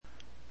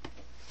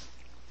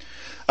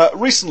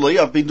Recently,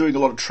 I've been doing a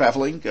lot of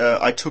travelling.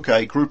 I took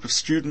a group of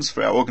students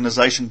for our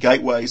organisation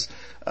Gateways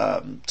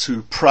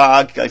to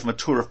Prague, gave them a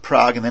tour of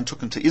Prague, and then took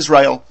them to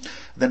Israel.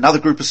 Then another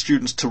group of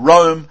students to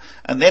Rome,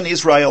 and then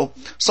Israel.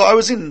 So I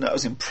was in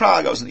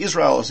Prague, I was in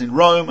Israel, I was in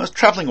Rome. I was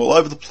travelling all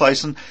over the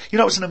place, and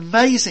it was an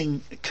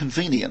amazing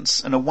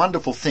convenience and a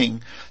wonderful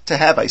thing to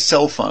have a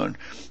cell phone.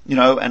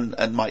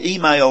 And my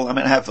email,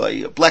 I have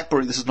a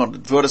BlackBerry, this is not an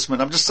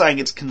advertisement, I'm just saying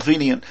it's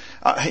convenient.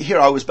 Here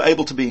I was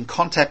able to be in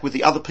contact with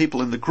the other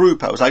people in the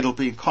group, I was able to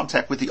be in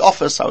contact with the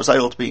office, I was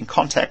able to be in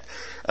contact,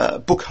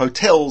 book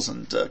hotels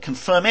and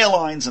confirm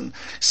airlines and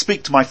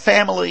speak to my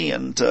family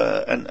and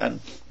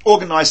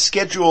organise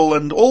schedule,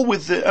 and all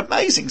with the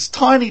amazing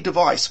tiny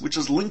device which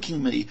is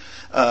linking me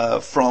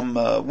from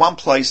one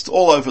place to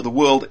all over the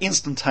world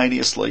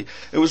instantaneously.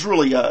 It was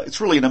really,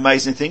 it's really an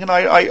amazing thing, and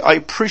I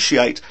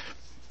appreciate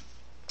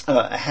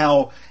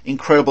how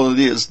incredible it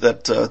is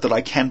that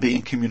I can be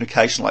in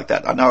communication like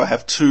that. I know I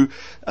have two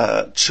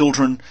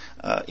children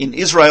in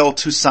Israel,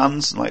 two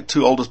sons. My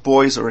two oldest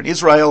boys are in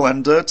Israel,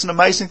 and it's an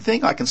amazing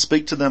thing. I can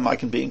speak to them, I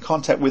can be in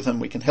contact with them,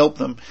 we can help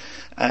them,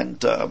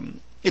 and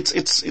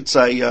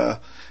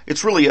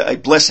it's really a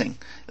blessing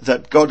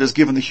that God has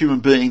given the human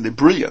being the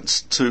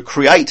brilliance to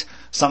create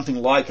something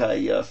like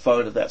a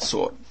phone of that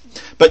sort.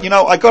 But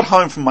I got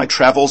home from my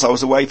travels. I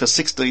was away for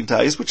 16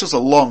 days, which is a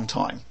long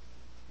time.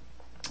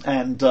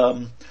 And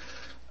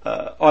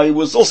I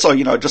was also,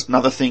 just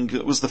another thing,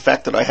 it was the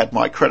fact that I had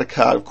my credit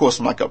card. Of course,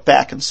 when I got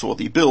back and saw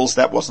the bills,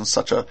 that wasn't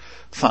such a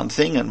fun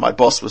thing, and my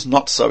boss was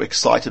not so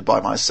excited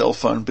by my cell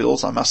phone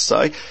bills, I must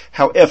say.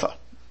 However,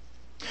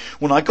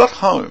 when I got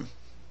home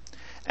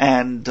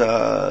and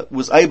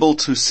was able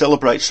to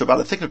celebrate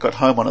Shabbat, I think I got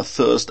home on a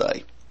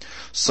Thursday,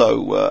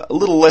 so a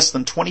little less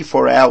than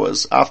 24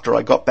 hours after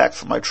I got back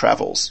from my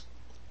travels,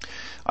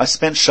 I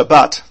spent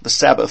Shabbat, the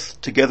Sabbath,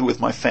 together with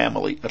my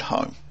family at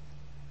home.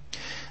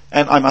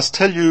 And I must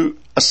tell you,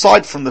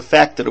 aside from the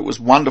fact that it was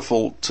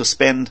wonderful to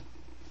spend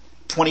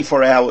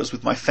 24 hours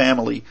with my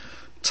family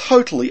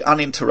totally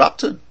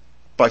uninterrupted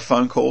by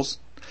phone calls,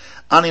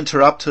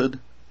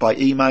 uninterrupted by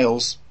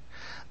emails,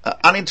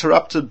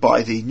 uninterrupted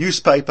by the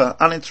newspaper,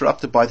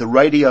 uninterrupted by the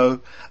radio,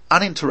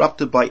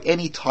 uninterrupted by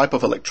any type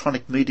of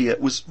electronic media,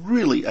 it was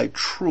really a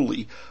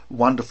truly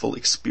wonderful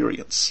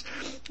experience.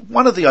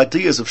 One of the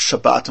ideas of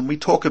Shabbat, and we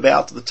talk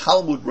about, the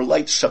Talmud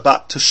relates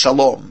Shabbat to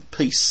Shalom,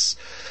 peace.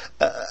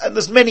 And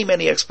there's many,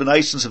 many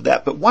explanations of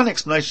that, but one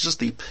explanation is just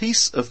the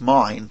peace of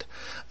mind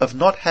of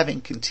not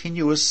having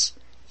continuous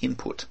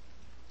input.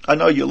 I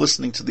know you're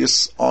listening to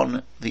this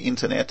on the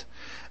internet,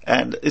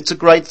 and it's a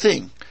great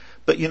thing,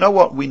 but you know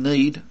what we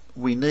need?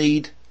 We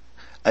need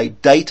a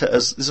data,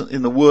 as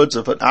in the words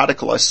of an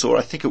article I saw,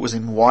 I think it was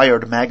in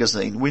Wired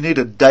magazine, we need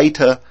a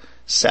data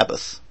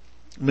Sabbath,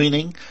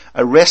 meaning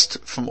a rest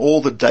from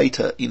all the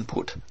data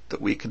input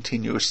that we're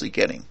continuously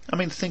getting.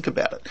 Think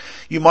about it.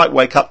 You might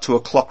wake up to a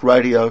clock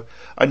radio.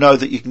 I know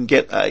that you can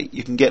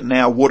get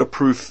now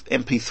waterproof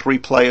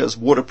MP3 players,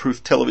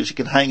 waterproof television.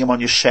 You can hang them on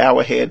your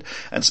shower head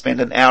and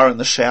spend an hour in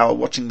the shower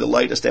watching the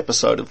latest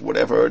episode of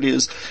whatever it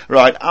is,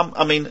 right?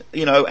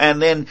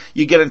 And then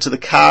you get into the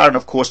car, and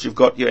of course you've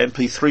got your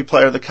MP3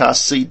 player in the car,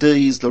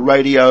 CDs, the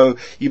radio.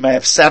 You may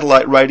have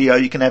satellite radio.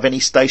 You can have any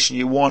station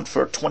you want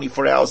for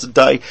 24 hours a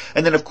day.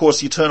 And then of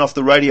course you turn off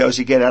the radio as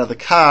you get out of the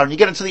car, and you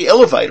get into the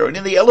elevator, and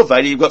in the elevator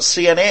you've got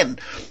CNN.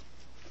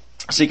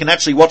 So you can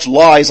actually watch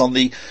lies on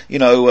the,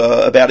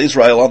 about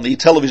Israel on the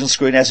television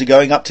screen as you're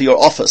going up to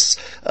your office,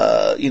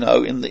 in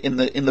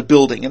the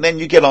building. And then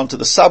you get onto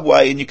the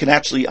subway, and you can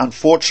actually,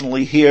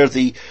 unfortunately, hear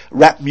the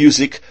rap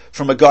music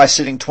from a guy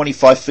sitting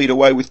 25 feet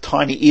away with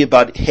tiny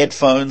earbud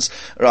headphones,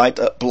 right,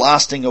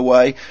 blasting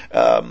away.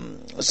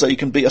 So you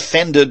can be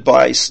offended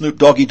by Snoop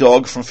Doggy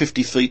Dogg from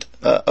 50 feet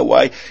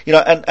away,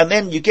 and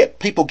then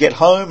people get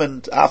home,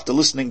 and after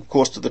listening, of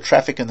course, to the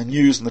traffic and the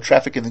news and the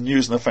traffic and the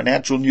news and the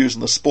financial news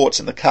and the sports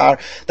in the car,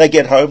 they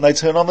get home, they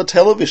turn on the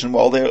television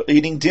while they're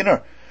eating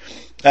dinner.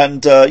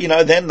 And,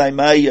 then they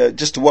may,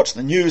 just to watch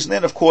the news, and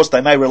then of course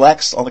they may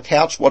relax on the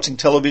couch watching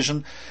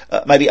television,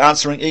 maybe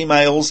answering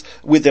emails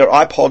with their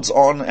iPods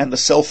on and the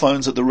cell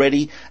phones at the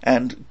ready,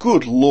 and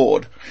good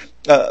Lord,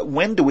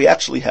 when do we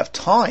actually have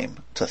time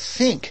to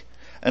think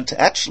and to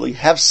actually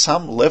have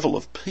some level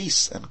of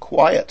peace and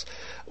quiet?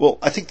 Well,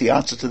 I think the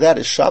answer to that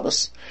is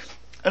Shabbos.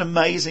 An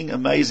amazing,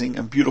 amazing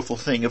and beautiful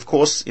thing. Of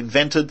course,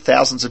 invented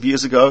thousands of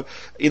years ago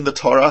in the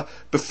Torah,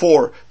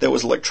 before there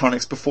was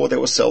electronics, before there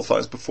were cell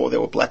phones, before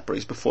there were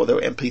Blackberries, before there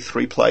were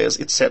MP3 players,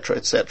 etc.,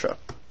 etc.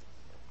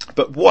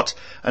 But what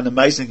an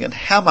amazing, and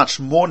how much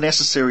more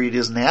necessary it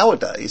is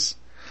nowadays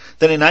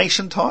than in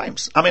ancient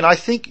times. I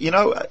think,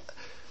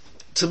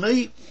 to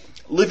me,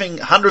 living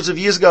hundreds of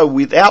years ago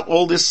without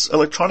all this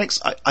electronics,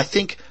 I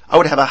think I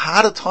would have a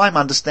harder time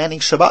understanding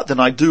Shabbat than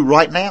I do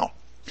right now.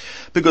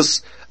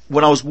 Because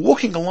when I was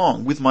walking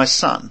along with my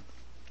son,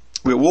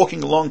 we were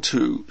walking along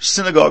to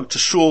synagogue, to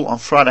shul on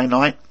Friday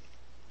night,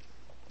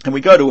 and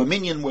we go to a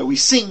minyan where we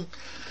sing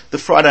the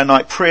Friday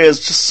night prayers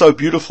just so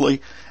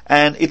beautifully,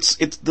 and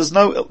there's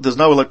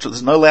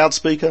no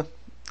loudspeaker,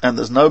 and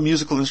there's no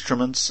musical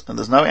instruments, and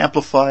there's no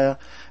amplifier,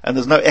 and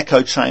there's no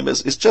echo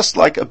chambers. It's just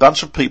like a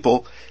bunch of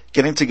people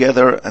getting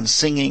together and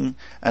singing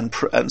and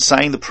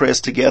saying the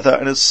prayers together,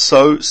 and it's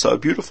so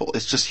beautiful.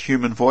 It's just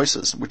human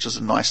voices, which is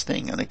a nice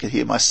thing, and I can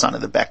hear my son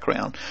in the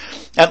background.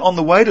 And on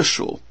the way to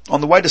shul,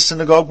 on the way to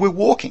synagogue, we're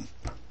walking.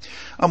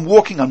 I'm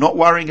walking, I'm not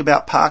worrying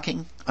about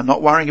parking, I'm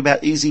not worrying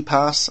about Easy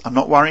Pass, I'm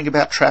not worrying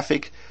about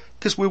traffic,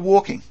 because we're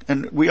walking,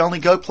 and we only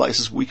go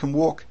places we can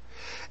walk.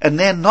 And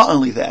then not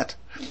only that,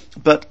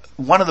 but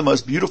one of the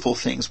most beautiful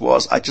things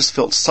was I just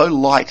felt so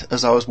light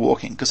as I was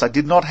walking, because I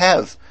did not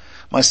have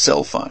my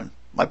cell phone,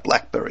 my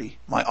BlackBerry,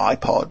 my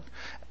iPod,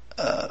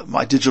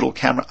 my digital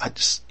camera. I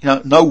just,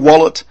 no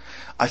wallet.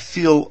 I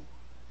feel,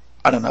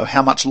 I don't know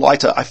how much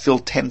lighter. I feel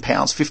 10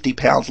 pounds, 50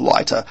 pounds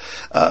lighter,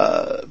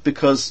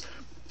 because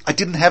I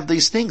didn't have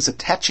these things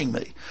attaching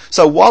me.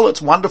 So while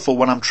it's wonderful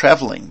when I'm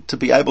traveling to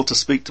be able to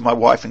speak to my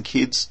wife and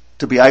kids,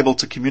 to be able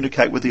to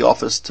communicate with the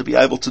office, to be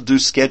able to do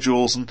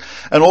schedules and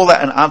all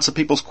that and answer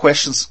people's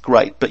questions,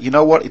 great. But you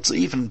know what? It's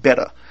even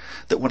better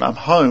that when I'm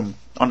home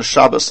on a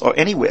Shabbos or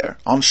anywhere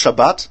on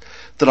Shabbat,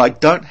 that I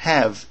don't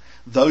have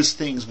those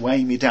things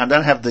weighing me down. I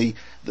don't have the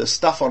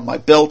stuff on my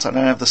belt. I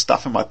don't have the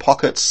stuff in my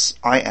pockets.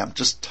 I am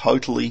just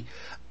totally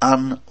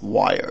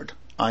unwired.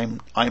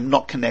 I'm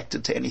not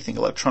connected to anything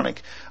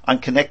electronic. I'm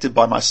connected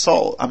by my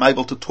soul. I'm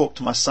able to talk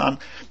to my son.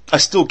 I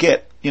still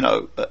get,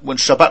 when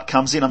Shabbat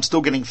comes in, I'm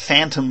still getting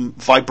phantom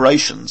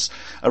vibrations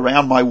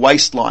around my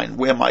waistline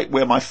where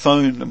my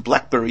phone and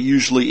BlackBerry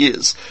usually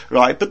is,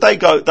 right? But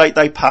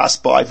they pass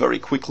by very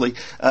quickly.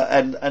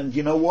 And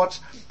you know what?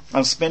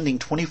 I'm spending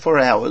 24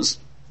 hours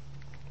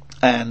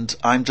and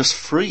I'm just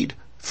freed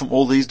from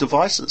all these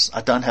devices.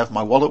 I don't have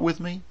my wallet with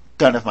me,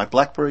 don't have my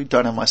BlackBerry,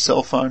 don't have my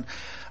cell phone.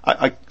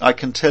 I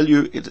can tell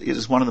you it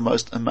is one of the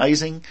most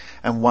amazing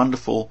and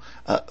wonderful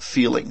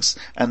feelings,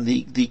 and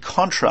the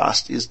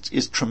contrast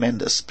is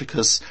tremendous,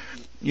 because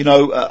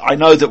I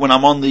know that when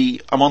I'm on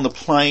the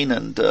plane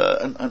and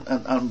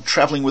I'm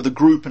traveling with a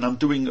group and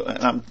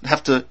I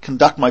have to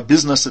conduct my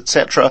business,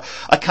 etc.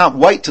 I can't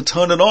wait to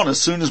turn it on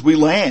as soon as we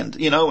land,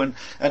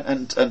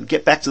 and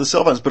get back to the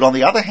cell phones. But on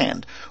the other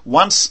hand,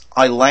 once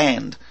I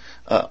land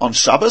on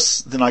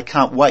Shabbos, then I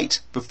can't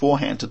wait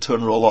beforehand to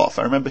turn it all off.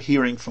 I remember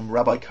hearing from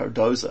Rabbi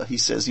Cardoza, he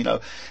says,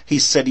 he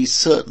said he's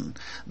certain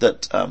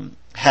that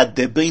had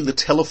there been the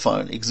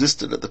telephone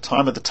existed at the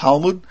time of the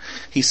Talmud,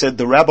 he said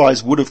the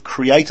rabbis would have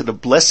created a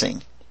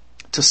blessing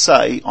to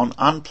say on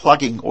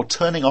unplugging or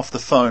turning off the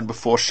phone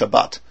before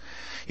Shabbat.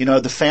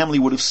 The family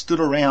would have stood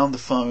around the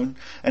phone,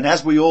 and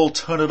as we all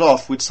turn it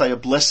off, we'd say a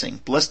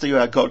blessing. Blessed are you,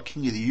 our God,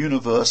 King of the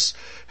universe,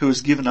 who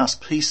has given us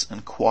peace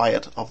and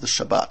quiet of the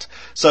Shabbat.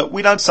 So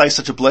we don't say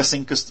such a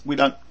blessing because we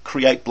don't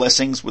create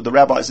blessings. With the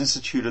rabbis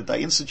instituted,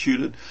 they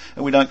instituted,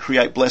 and we don't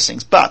create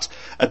blessings. But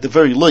at the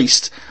very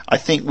least, I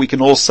think we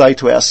can all say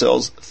to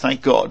ourselves,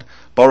 thank God,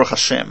 Baruch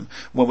Hashem,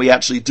 when we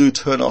actually do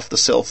turn off the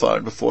cell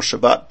phone before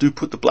Shabbat, do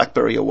put the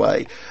BlackBerry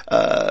away,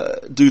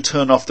 do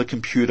turn off the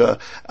computer,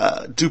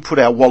 do put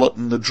our wallet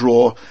in the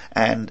drawer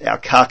and our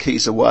car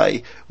keys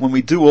away. When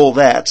we do all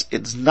that,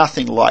 it's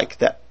nothing like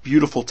that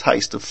beautiful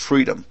taste of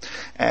freedom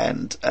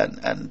and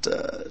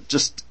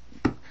just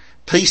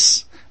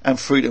peace and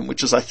freedom,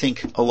 which is, I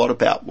think, a lot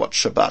about what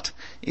Shabbat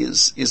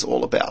is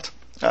all about.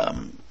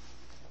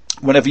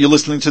 Whenever you're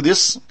listening to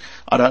this,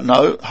 I don't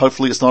know,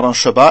 hopefully it's not on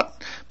Shabbat,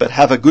 but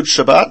have a good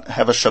Shabbat,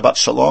 have a Shabbat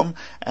Shalom,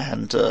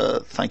 and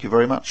thank you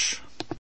very much.